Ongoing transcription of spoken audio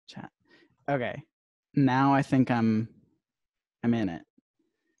Okay, now I think I'm in it.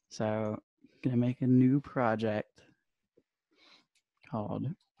 So I'm gonna make a new project called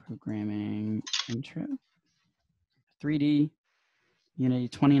Programming Intro 3D Unity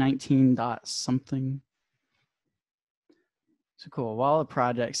 2019 dot something. So cool. While the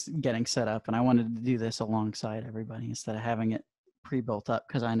project's getting set up, and I wanted to do this alongside everybody instead of having it pre-built up,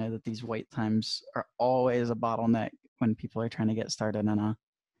 because I know that these wait times are always a bottleneck when people are trying to get started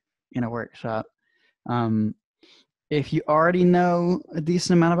in a workshop. If you already know a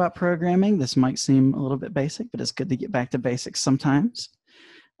decent amount about programming, this might seem a little bit basic, but it's good to get back to basics sometimes.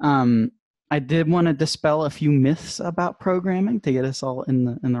 I did want to dispel a few myths about programming to get us all in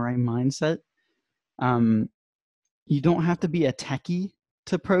the right mindset. You don't have to be a techie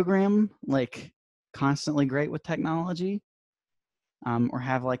to program, like constantly great with technology, or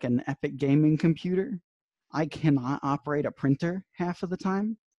have like an epic gaming computer. I cannot operate a printer half of the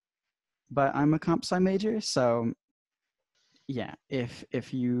time, but I'm a comp sci major, so yeah,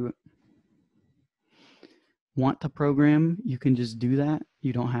 if you want to program, you can just do that.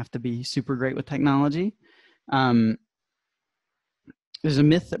 You don't have to be super great with technology. There's a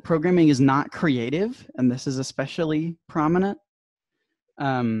myth that programming is not creative, and this is especially prominent.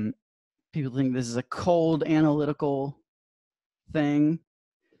 People think this is a cold analytical thing,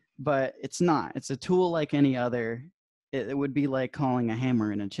 but it's not. It's a tool like any other. It would be like calling a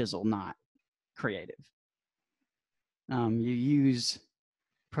hammer and a chisel not creative. You use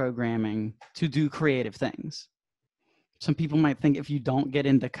programming to do creative things. Some people might think if you don't get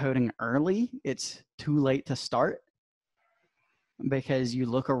into coding early, it's too late to start, because you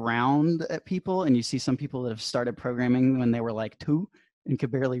look around at people and you see some people that have started programming when they were like 2 and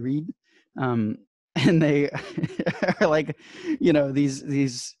could barely read. And they are like,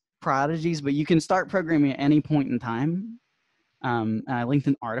 these prodigies, but you can start programming at any point in time. And I linked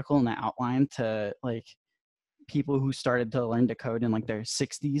an article in the outline to like people who started to learn to code in like their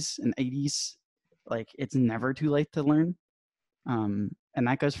 60s and 80s. Like, it's never too late to learn. And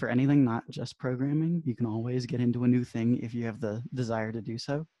that goes for anything, not just programming. You can always get into a new thing if you have the desire to do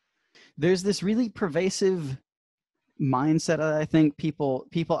so. There's this really pervasive mindset that I think people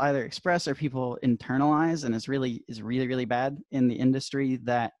either express or people internalize, and is really bad in the industry,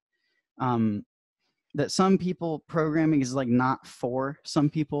 that that some people programming is like not for some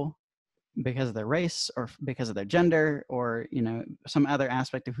people because of their race or because of their gender or some other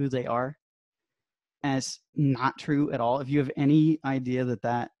aspect of who they are. And it's not true at all. If you have any idea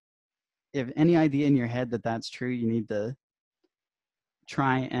if any idea in your head that that's true, you need to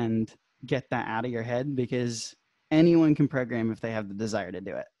try and get that out of your head, because anyone can program if they have the desire to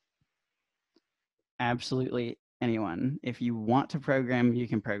do it. Absolutely anyone. If you want to program, you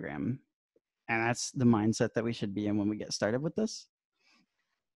can program. And that's the mindset that we should be in when we get started with this.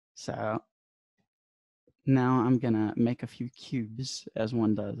 So now I'm going to make a few cubes, as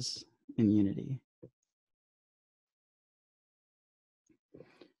one does in Unity.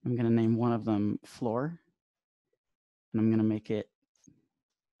 I'm going to name one of them floor, and I'm going to make it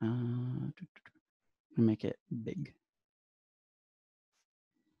big. I'm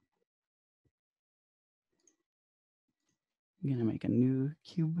going to make a new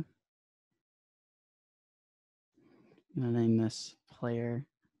cube. I'm going to name this player.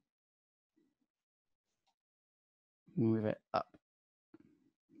 Move it up.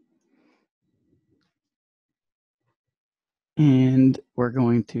 And we're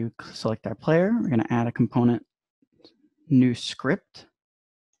going to select our player. We're going to add a component, new script.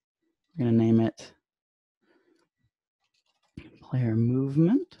 We're going to name it player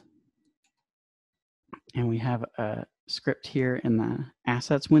movement. And we have a script here in the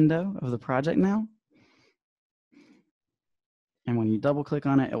assets window of the project now. And when you double click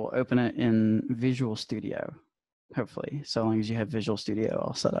on it, it will open it in Visual Studio, hopefully, so long as you have Visual Studio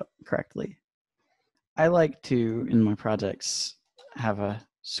all set up correctly. I like to, in my projects, have a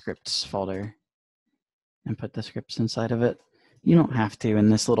scripts folder and put the scripts inside of it. You don't have to in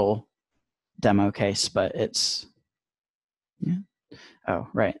this little demo case, but it's, yeah. Oh,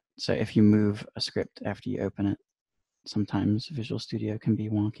 right. So if you move a script after you open it, sometimes Visual Studio can be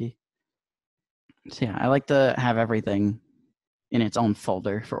wonky. So yeah, I like to have everything in its own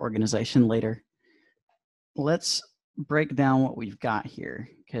folder for organization later. Let's break down what we've got here,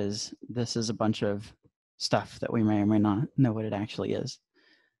 because this is a bunch of stuff that we may or may not know what it actually is.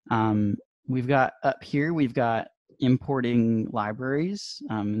 We've got up here, we've got importing libraries.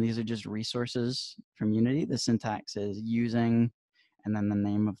 These are just resources from Unity. The syntax is using, and then the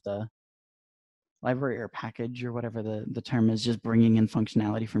name of the library or package or whatever the term is, just bringing in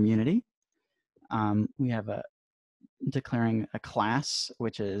functionality from Unity. We have declaring a class,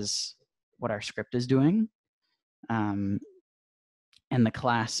 which is what our script is doing. And the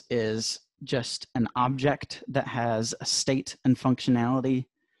class is just an object that has a state and functionality.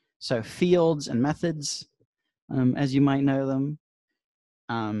 So fields and methods, as you might know them.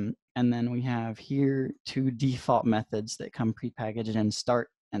 And then we have here 2 default methods that come prepackaged in start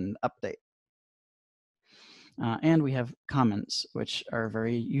and update. And we have comments, which are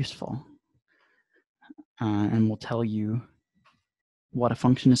very useful and will tell you what a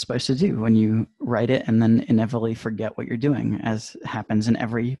function is supposed to do when you write it and then inevitably forget what you're doing, as happens in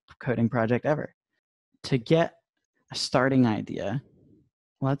every coding project ever. To get a starting idea,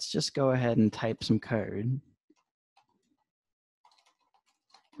 let's just go ahead and type some code.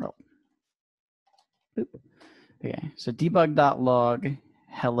 Oh. Okay, so debug.log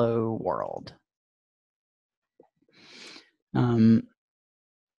hello world. And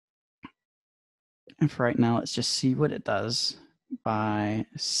for right now, let's just see what it does by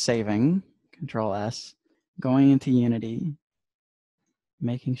saving, Control S, going into Unity,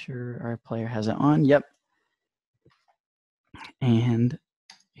 making sure our player has it on, yep, and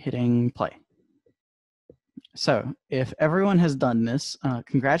hitting play. So if everyone has done this,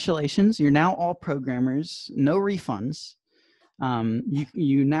 congratulations, you're now all programmers, no refunds.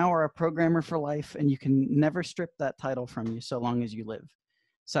 You now are a programmer for life, and you can never strip that title from you so long as you live.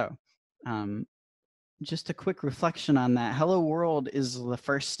 So just a quick reflection on that. Hello World is the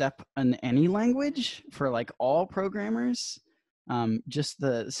first step in any language for like all programmers. Just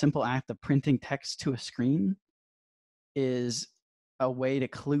the simple act of printing text to a screen is a way to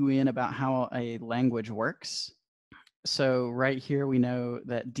clue in about how a language works. So right here, we know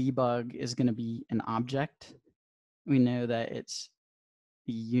that debug is going to be an object. We know that it's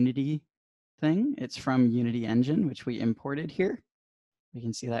the Unity thing. It's from Unity Engine, which we imported here. We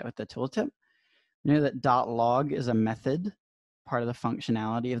can see that with the tooltip. We know that .log is a method, part of the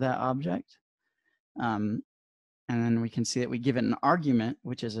functionality of that object. And then we can see that we give it an argument,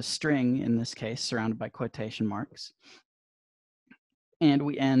 which is a string in this case, surrounded by quotation marks. And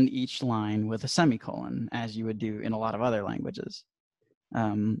we end each line with a semicolon, as you would do in a lot of other languages.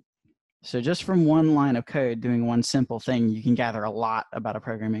 So just from one line of code doing one simple thing, you can gather a lot about a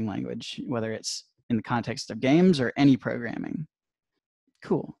programming language, whether it's in the context of games or any programming.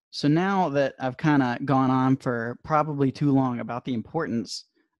 Cool. So now that I've kind of gone on for probably too long about the importance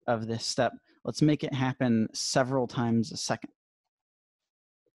of this step, let's make it happen several times a second.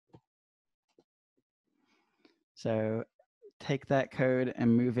 So take that code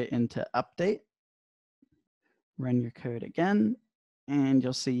and move it into update. Run your code again, and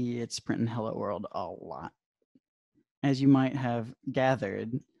you'll see it's printing hello world a lot. As you might have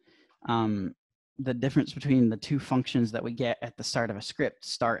gathered, the difference between the 2 functions that we get at the start of a script,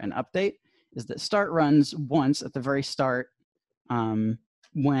 start and update, is that start runs once at the very start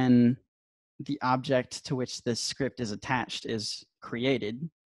when the object to which this script is attached is created.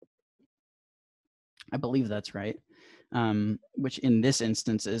 I believe that's right, which in this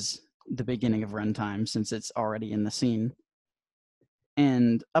instance is the beginning of runtime since it's already in the scene.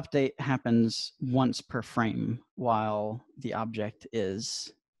 And update happens once per frame while the object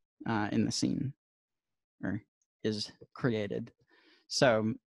is in the scene or is created.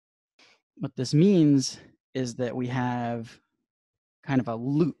 So what this means is that we have kind of a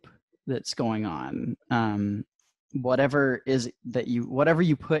loop that's going on. Whatever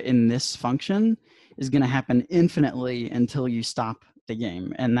you put in this function is going to happen infinitely until you stop the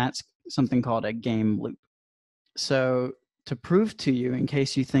game, and that's something called a game loop. So to prove to you, in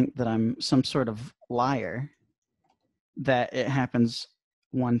case you think that I'm some sort of liar, that it happens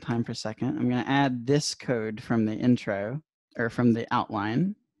 1 time per second, I'm going to add this code from the intro, or from the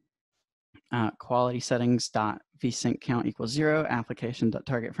outline. Quality settings dot vsync count equals 0, application dot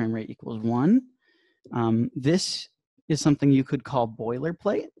target frame rate equals 1. This is something you could call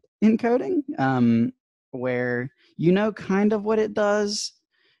boilerplate in coding, where you know kind of what it does.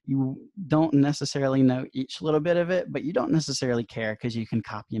 You don't necessarily know each little bit of it, but you don't necessarily care because you can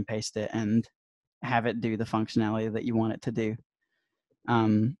copy and paste it and have it do the functionality that you want it to do.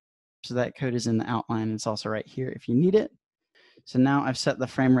 So that code is in the outline. It's also right here if you need it. So now I've set the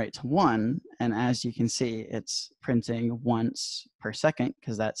frame rate to 1, and as you can see, it's printing once per second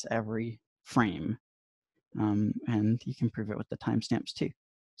because that's every frame. And you can prove it with the timestamps too,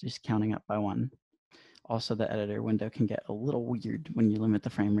 just counting up by 1. Also, the editor window can get a little weird when you limit the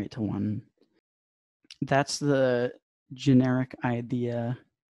frame rate to 1. That's the generic idea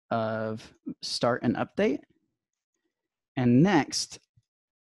of start and update. And next,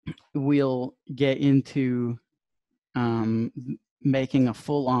 we'll get into making a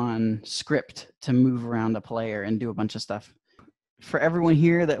full-on script to move around a player and do a bunch of stuff. for everyone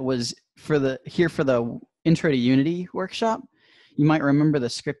here that was for the Intro to Unity workshop, you might remember the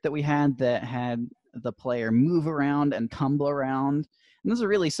script that we had that had the player move around and tumble around. And this is a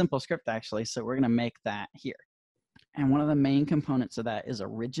really simple script, actually, so we're going to make that here. And one of the main components of that is a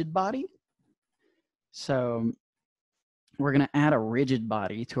rigid body. So we're going to add a rigid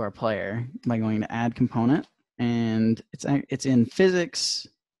body to our player by going to add component, and it's in physics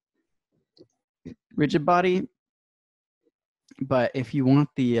rigid body. But if you want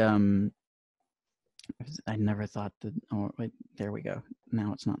the I never thought that, oh wait, there we go.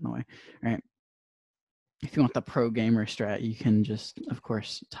 Now it's not in the way. All right. If you want the pro gamer strat, you can just, of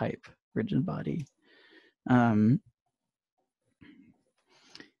course, type rigid body.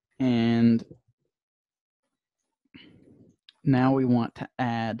 And now we want to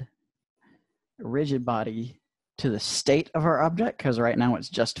add a rigid body to the state of our object, because right now it's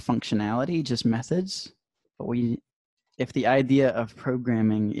just functionality, just methods. But if the idea of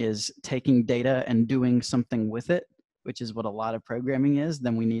programming is taking data and doing something with it, which is what a lot of programming is,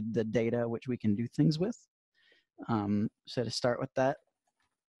 then we need the data which we can do things with. So to start with that,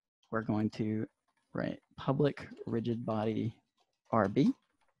 we're going to write public rigid body RB.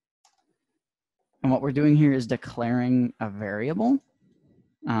 And what we're doing here is declaring a variable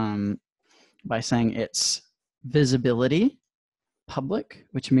by saying it's visibility public,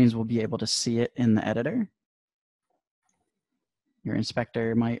 which means we'll be able to see it in the editor. Your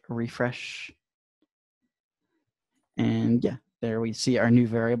inspector might refresh. And yeah, there we see our new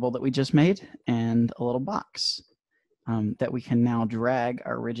variable that we just made and a little box that we can now drag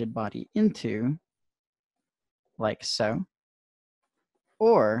our rigid body into, like so.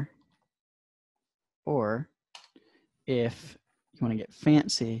 Or if you want to get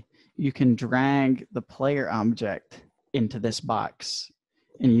fancy, you can drag the player object into this box.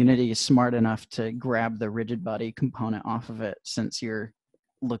 And Unity is smart enough to grab the rigid body component off of it, since you're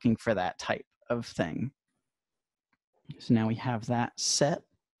looking for that type of thing. So now we have that set.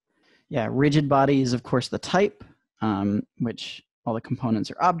 Yeah, rigid body is, of course, the type, which all the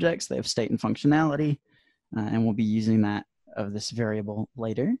components are objects. They have state and functionality, and we'll be using that of this variable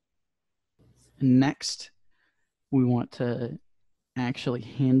later. Next, we want to actually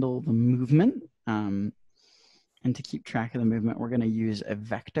handle the movement. And to keep track of the movement, we're going to use a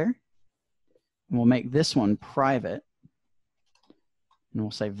vector. And we'll make this one private. And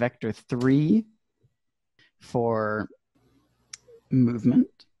we'll say vector3 for movement.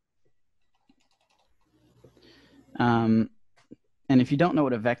 And if you don't know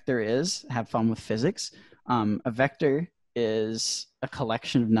what a vector is, have fun with physics. A vector is a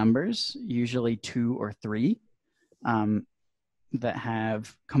collection of numbers, usually 2 or 3, that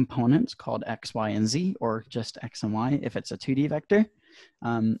have components called x, y, and z, or just x and y if it's a 2D vector.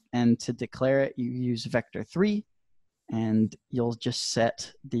 And to declare it, you use vector3, and you'll just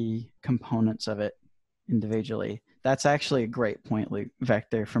set the components of it individually. That's actually a great point. Luke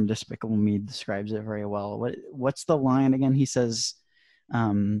Vector from Despicable Me describes it very well. What's the line again? He says,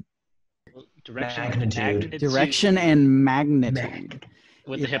 direction and magnitude.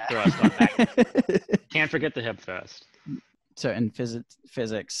 With the hip thrust on magnitude. Can't forget the hip thrust. So in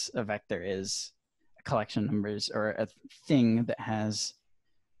physics, a vector is a collection of numbers, or a thing that has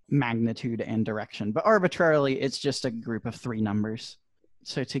magnitude and direction. But arbitrarily, it's just a group of 3 numbers.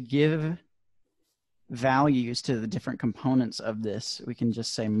 So to give values to the different components of this, we can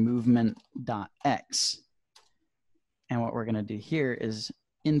just say movement.x. And what we're going to do here is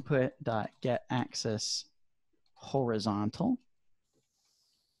input.getAxis horizontal.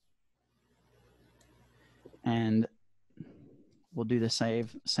 And we'll do the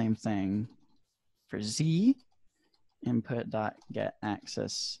same thing for z,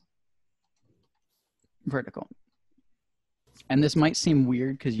 input.getAxis vertical. And this might seem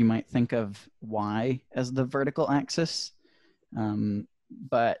weird because you might think of y as the vertical axis.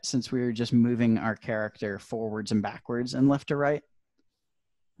 But since we were just moving our character forwards and backwards and left to right,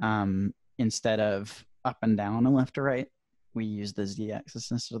 instead of up and down and left to right, we use the z-axis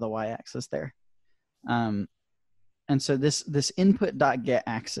instead of the y-axis there. And so this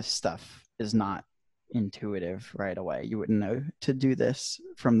input.getAxis stuff is not intuitive right away. You wouldn't know to do this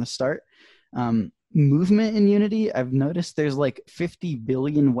from the start. Movement in Unity, I've noticed there's like 50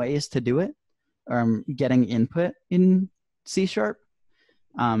 billion ways to do it. Getting input in C#.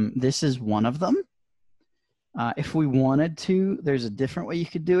 This is one of them. If we wanted to, there's a different way you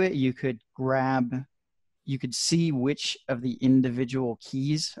could do it. You could see which of the individual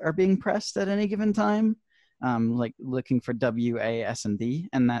keys are being pressed at any given time, like looking for W, A, S, and D.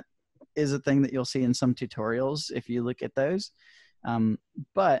 And that is a thing that you'll see in some tutorials if you look at those.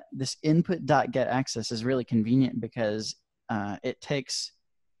 But this input.getAxis is really convenient because it takes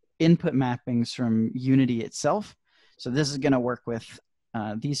input mappings from Unity itself. So this is going to work with,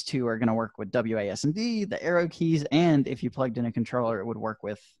 these two are going to work with WASD, the arrow keys, and if you plugged in a controller, it would work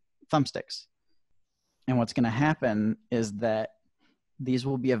with thumbsticks. And what's going to happen is that these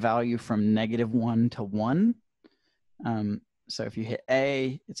will be a value from -1 to 1. So if you hit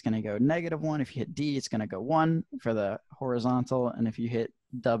A, it's going to go -1. If you hit D, it's going to go 1 for the horizontal. And if you hit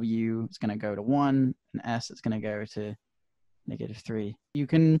W, it's going to go to 1. And S, it's going to go to -3. You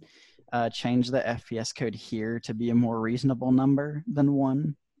can change the FPS code here to be a more reasonable number than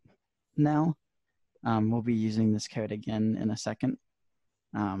 1 now. We'll be using this code again in a second.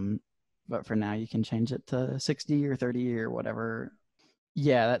 But for now, you can change it to 60 or 30 or whatever.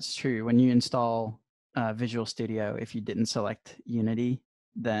 Yeah, that's true. When you install Visual Studio, if you didn't select Unity,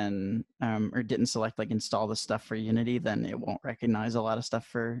 then or didn't select like install the stuff for Unity, then it won't recognize a lot of stuff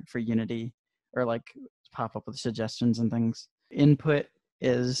for Unity, or like pop up with suggestions and things. Input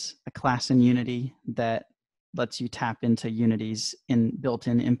is a class in Unity that lets you tap into Unity's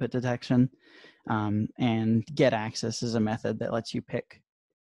built-in input detection, and get access is a method that lets you pick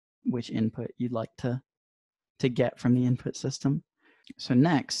which input you'd like to get from the input system. So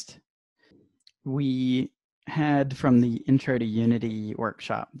next, we had from the Intro to Unity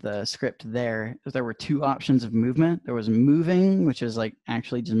workshop, the script there were two options of movement. There was moving, which is like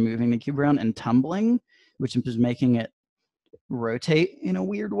actually just moving the cube around, and tumbling, which was making it rotate in a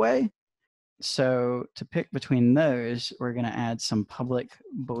weird way. So to pick between those, we're going to add some public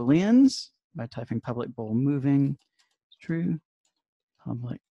booleans by typing public bool moving true,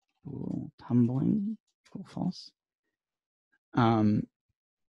 public bool tumbling equal false.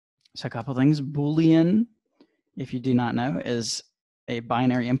 So a couple things. Boolean, if you do not know, is a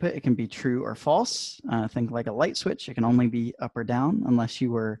binary input. It can be true or false. Think like a light switch. It can only be up or down unless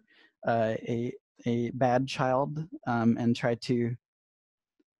you were a bad child and tried to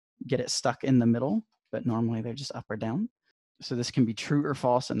get it stuck in the middle, but normally they're just up or down. So this can be true or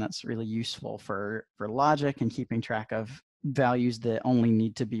false, and that's really useful for logic and keeping track of values that only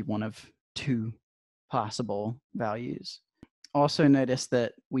need to be one of two possible values. Also notice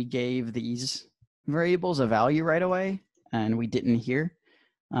that we gave these variables a value right away, and we didn't here.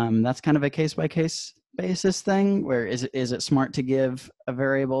 That's kind of a case-by-case basis thing, where is it smart to give a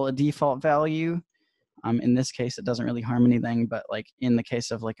variable a default value? In this case, it doesn't really harm anything, but like in the case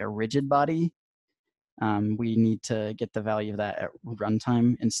of like a rigid body, we need to get the value of that at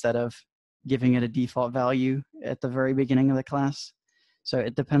runtime instead of giving it a default value at the very beginning of the class. So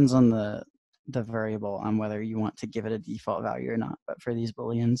it depends on the variable on whether you want to give it a default value or not. But for these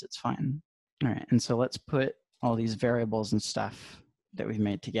booleans, it's fine. All right, and so let's put all these variables and stuff that we've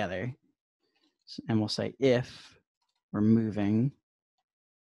made together. And we'll say if we're moving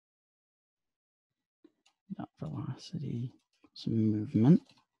dot velocity equals movement.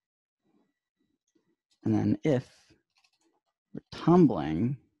 And then if we're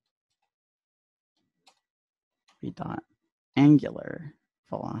tumbling, we dot angular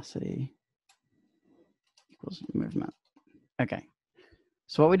velocity equals movement. Okay.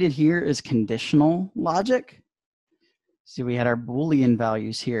 So what we did here is conditional logic. See, we had our Boolean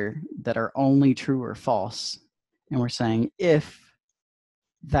values here that are only true or false. And we're saying if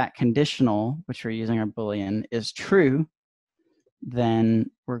that conditional, which we're using our Boolean, is true, then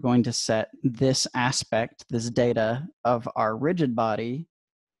we're going to set this aspect, this data of our rigid body,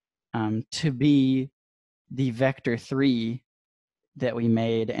 to be the vector 3 that we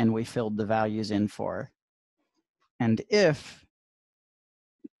made and we filled the values in for. And if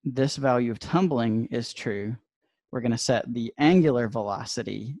this value of tumbling is true, we're going to set the angular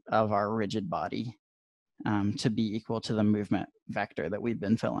velocity of our rigid body to be equal to the movement vector that we've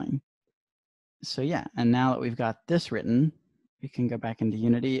been filling. So yeah, and now that we've got this written, we can go back into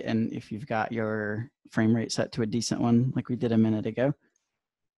Unity, and if you've got your frame rate set to a decent one, like we did a minute ago,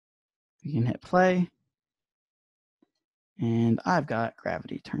 we can hit play. And I've got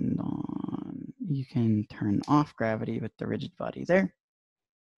gravity turned on. You can turn off gravity with the rigid body there.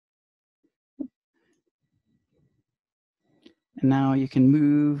 And now you can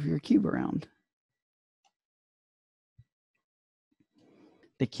move your cube around.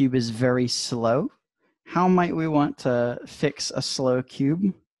 The cube is very slow. How might we want to fix a slow cube?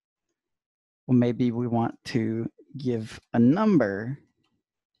 Well, maybe we want to give a number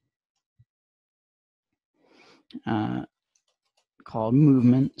called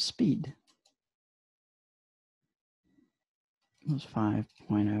movement speed. It was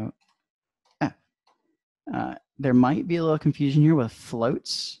 5.0 F. There might be a little confusion here with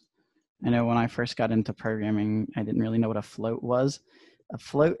floats. I know when I first got into programming, I didn't really know what a float was. A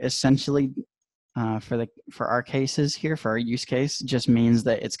float essentially for our cases here, for our use case, just means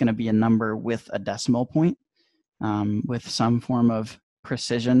that it's going to be a number with a decimal point, with some form of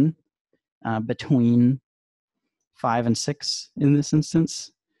precision between 5 and 6 in this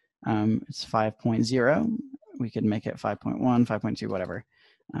instance. It's 5.0. We could make it 5.1, 5.2, whatever.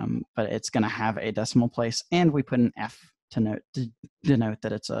 But it's going to have a decimal place, and we put an F to denote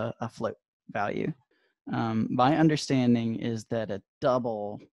that it's a float value. My understanding is that a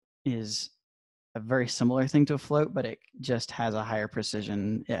double is a very similar thing to a float, but it just has a higher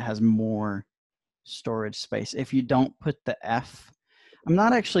precision. It has more storage space. If you don't put the F, I'm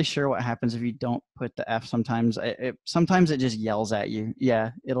not actually sure what happens if you don't put the F sometimes. Sometimes it just yells at you.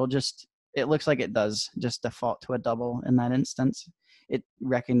 Yeah, it looks like it does just default to a double in that instance. It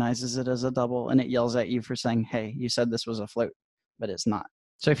recognizes it as a double, and it yells at you for saying, hey, you said this was a float, but it's not.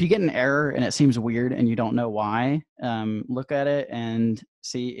 So if you get an error and it seems weird and you don't know why, look at it and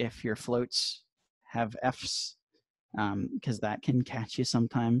see if your floats have Fs, because that can catch you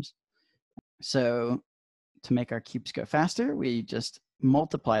sometimes. So to make our cubes go faster, we just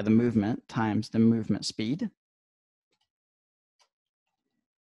multiply the movement times the movement speed.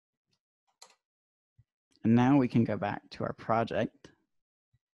 And now we can go back to our project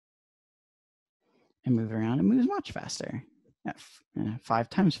and move around. It moves much faster, 5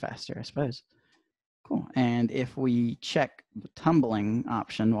 times faster, I suppose. Cool. And if we check the tumbling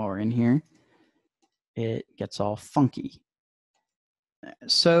option while we're in here, it gets all funky.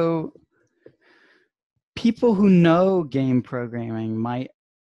 So people who know game programming might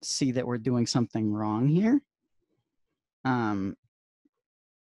see that we're doing something wrong here. And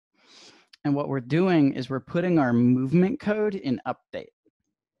what we're doing is we're putting our movement code in update.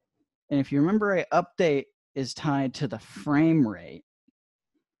 And if you remember, an update is tied to the frame rate.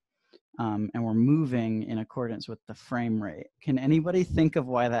 And we're moving in accordance with the frame rate. Can anybody think of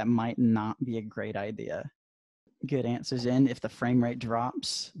why that might not be a great idea? Good answers in. If the frame rate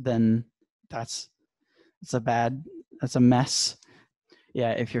drops, then that's a mess.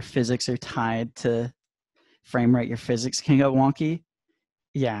 Yeah, if your physics are tied to frame rate, your physics can go wonky.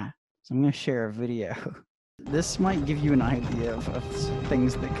 Yeah, so I'm going to share a video. This might give you an idea of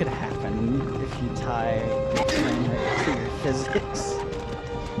things that could happen if you tie frame rate to your physics.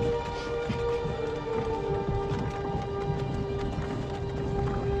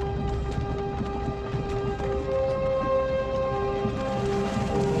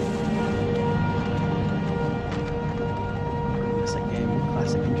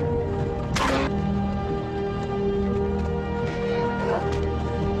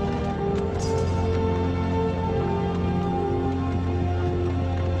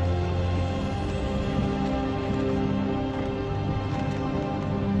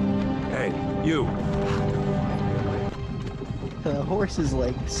 The horse is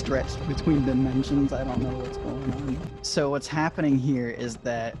like stretched between dimensions. I don't know what's going on. So what's happening here is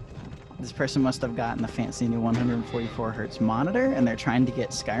that this person must have gotten a fancy new 144 hertz monitor, and they're trying to get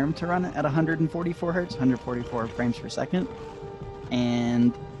Skyrim to run at 144 hertz, 144 frames per second.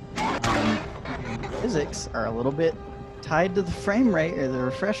 And physics are a little bit tied to the frame rate or the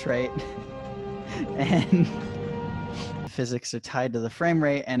refresh rate. And physics are tied to the frame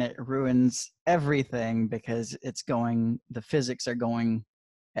rate, and it ruins everything because the physics are going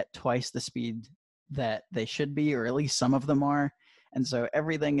at twice the speed that they should be, or at least some of them are. And so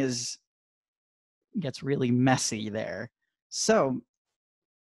everything gets really messy there. So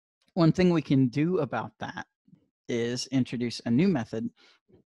one thing we can do about that is introduce a new method,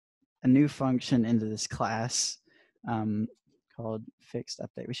 a new function into this class called fixed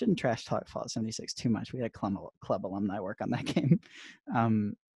update. We shouldn't trash talk Fallout 76 too much. We had club alumni work on that game.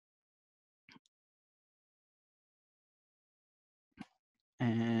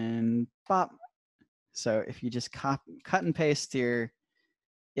 And pop. So if you just cut and paste your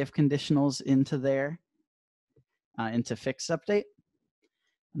if conditionals into there, into fixed update,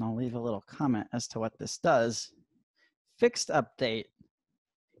 and I'll leave a little comment as to what this does. Fixed update,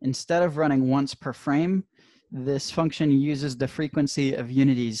 instead of running once per frame, this function uses the frequency of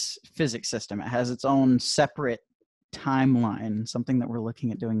Unity's physics system. It has its own separate timeline, something that we're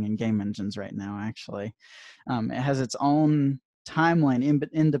looking at doing in game engines right now, actually. It has its own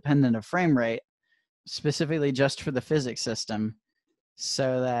timeline independent of frame rate, specifically just for the physics system,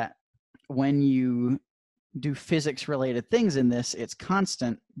 so that when you do physics-related things in this, it's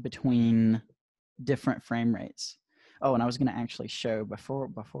constant between different frame rates. Oh, and I was going to actually show, before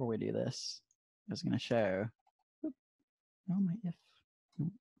we do this, I was going to show, oh, my if, go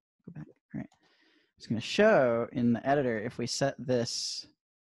back, all right. I was going to show in the editor, if we set this,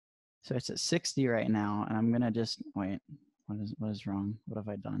 so it's at 60 right now, and I'm going to just, wait, What is wrong? What have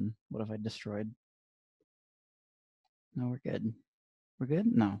I done? What have I destroyed? No, we're good. We're good?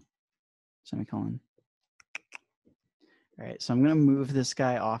 No. Semicolon. All right, so I'm going to move this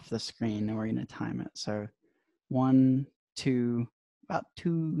guy off the screen and we're going to time it. So 1, 2, about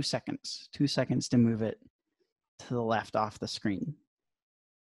 2 seconds. 2 seconds to move it to the left off the screen.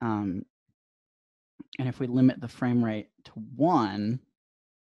 And if we limit the frame rate to 1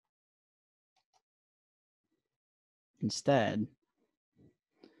 instead,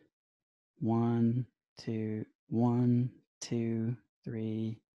 1, 2, 1, 2,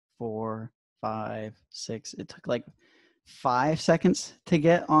 3, 4, 5, 6. It took like 5 seconds to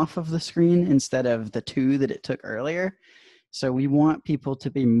get off of the screen instead of the 2 that it took earlier. So we want people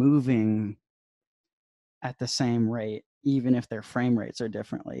to be moving at the same rate, even if their frame rates are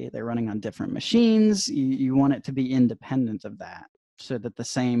differently. They're running on different machines. You want it to be independent of that so that the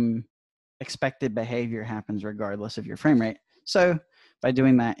same expected behavior happens regardless of your frame rate. So by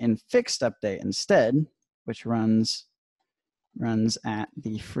doing that in fixed update instead, which runs at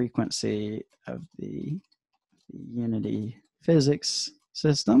the frequency of the Unity physics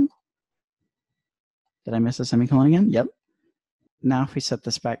system. Did I miss a semicolon again? Yep. Now if we set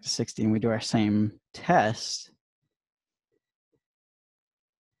this back to 60 and we do our same test,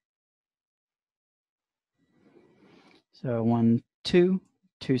 so 1, 2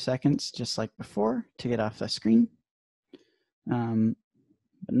 seconds, just like before, to get off the screen. But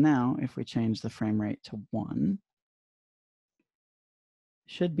now if we change the frame rate to 1,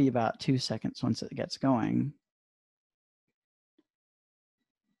 should be about 2 seconds once it gets going.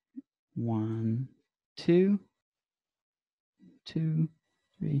 1, 2, 2,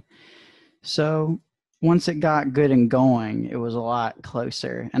 3. So once it got good and going, it was a lot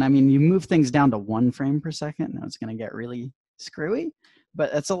closer. And I mean, you move things down to 1 frame per second, now it's going to get really screwy,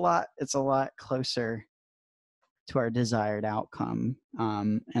 but it's a lot closer to our desired outcome.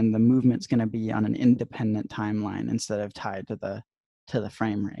 And the movement's going to be on an independent timeline instead of tied to the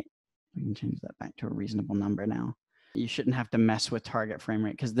frame rate. We can change that back to a reasonable number now. You shouldn't have to mess with target frame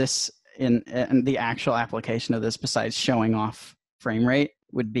rate because this, in the actual application of this, besides showing off frame rate,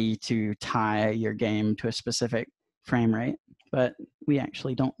 would be to tie your game to a specific frame rate. But we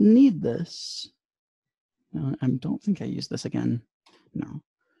actually don't need this. No, I don't think I used this again. No,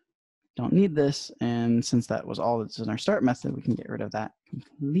 don't need this. And since that was all that's in our start method, we can get rid of that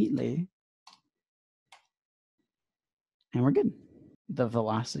completely. And we're good. The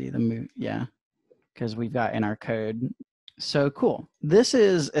velocity, the move, yeah, because we've got in our code. So cool. This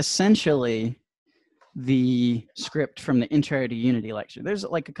is essentially the script from the Intro to Unity lecture. There's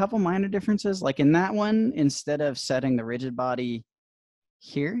like a couple minor differences. Like in that one, instead of setting the rigid body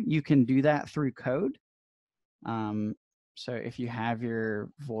here, you can do that through code. So if you have your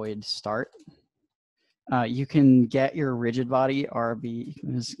void start, you can get your rigid body RB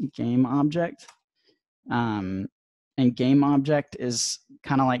as game object. And game object is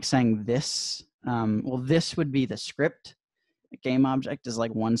kind of like saying this. Well, this would be the script. Game object is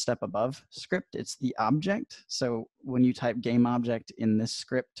like 1 step above script. It's the object. So when you type game object in this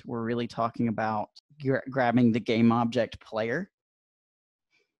script, we're really talking about grabbing the game object player.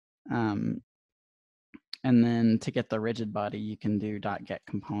 And then to get the rigid body, you can do .get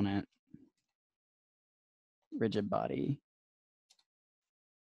component rigid body.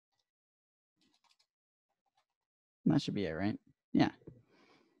 That should be it, right? Yeah.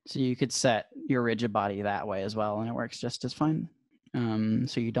 So you could set your rigid body that way as well, and it works just as fine.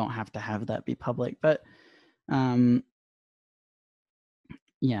 So you don't have to have that be public. But yeah,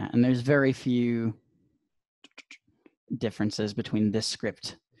 and there's very few differences between this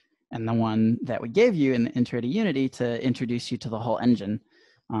script and the one that we gave you in the Intro to Unity to introduce you to the whole engine.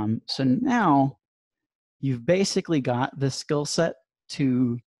 So now you've basically got the skill set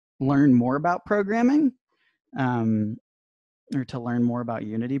to learn more about programming, or to learn more about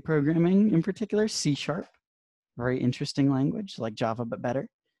Unity programming in particular. C#, very interesting language, like Java, but better.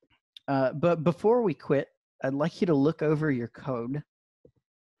 But before we quit, I'd like you to look over your code.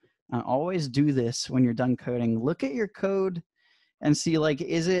 Always do this when you're done coding. Look at your code and see, like,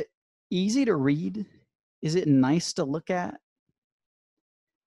 is it easy to read? Is it nice to look at?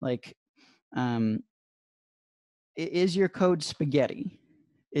 Like, is your code spaghetti?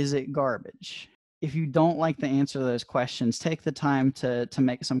 Is it garbage? If you don't like the answer to those questions, take the time to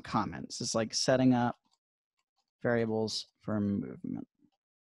make some comments. It's like setting up variables for movement.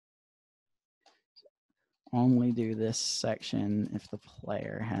 Only do this section if the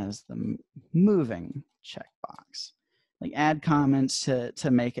player has the moving checkbox. Like add comments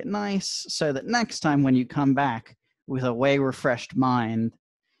to make it nice so that next time when you come back with a way refreshed mind,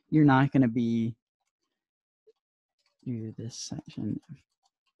 you're not going to be do this section,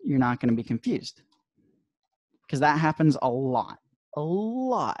 you're not going to be confused, because that happens a lot.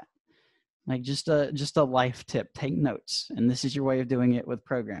 Like just a life tip: take notes. And this is your way of doing it with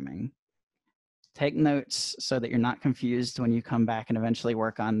programming. Take notes so that you're not confused when you come back and eventually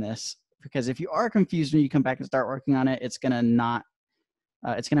work on this. Because if you are confused when you come back and start working on it, it's gonna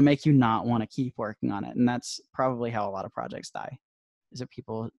make you not want to keep working on it. And that's probably how a lot of projects die, is that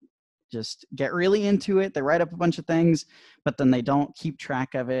people just get really into it. They write up a bunch of things, but then they don't keep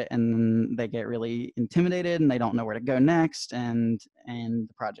track of it, and then they get really intimidated and they don't know where to go next, and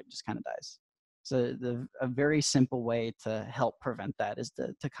the project just kind of dies. So a very simple way to help prevent that is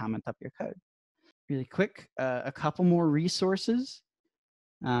to comment up your code. Really quick, a couple more resources.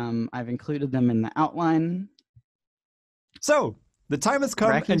 I've included them in the outline. So the time has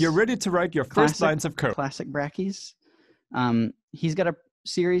come, and you're ready to write your first lines of code. Classic Brackeys. He's got a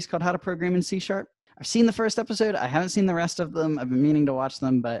series called How to Program in C#. I've seen the first episode. I haven't seen the rest of them. I've been meaning to watch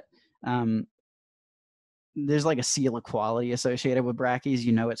them, but there's like a seal of quality associated with Brackeys.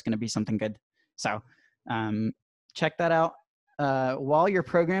 You know it's going to be something good. So check that out. While you're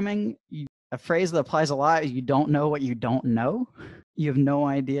programming, a phrase that applies a lot is you don't know what you don't know. You have no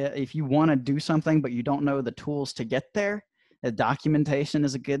idea. If you want to do something, but you don't know the tools to get there, the documentation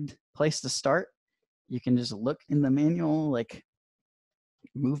is a good place to start. You can just look in the manual, like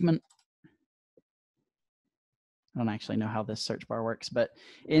movement. I don't actually know how this search bar works, but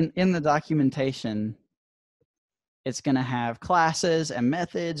in the documentation, it's going to have classes and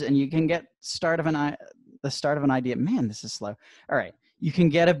methods, and you can get the start of an idea. Man, this is slow. All right. You can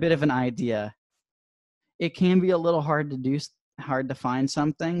get a bit of an idea. It can be a little hard to find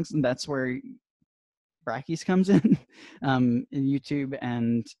some things, and that's where Brackeys comes in YouTube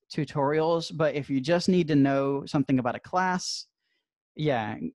and tutorials. But if you just need to know something about a class,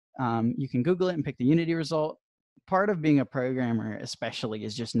 yeah, you can Google it and pick the Unity result. Part of being a programmer especially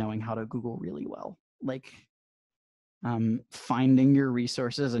is just knowing how to Google really well. Like finding your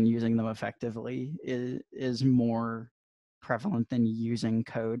resources and using them effectively is more prevalent than using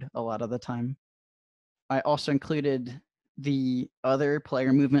code a lot of the time. I also included the other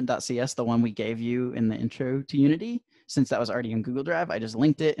player movement.cs, the one we gave you in the intro to Unity, since that was already in Google Drive. I just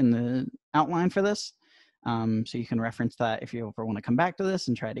linked it in the outline for this. So you can reference that if you ever want to come back to this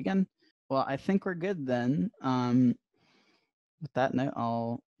and try it again. Well, I think we're good then. With that note,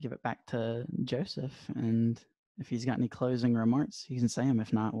 I'll give it back to Joseph, and if he's got any closing remarks, he can say them.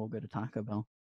 If not, we'll go to Taco Bell.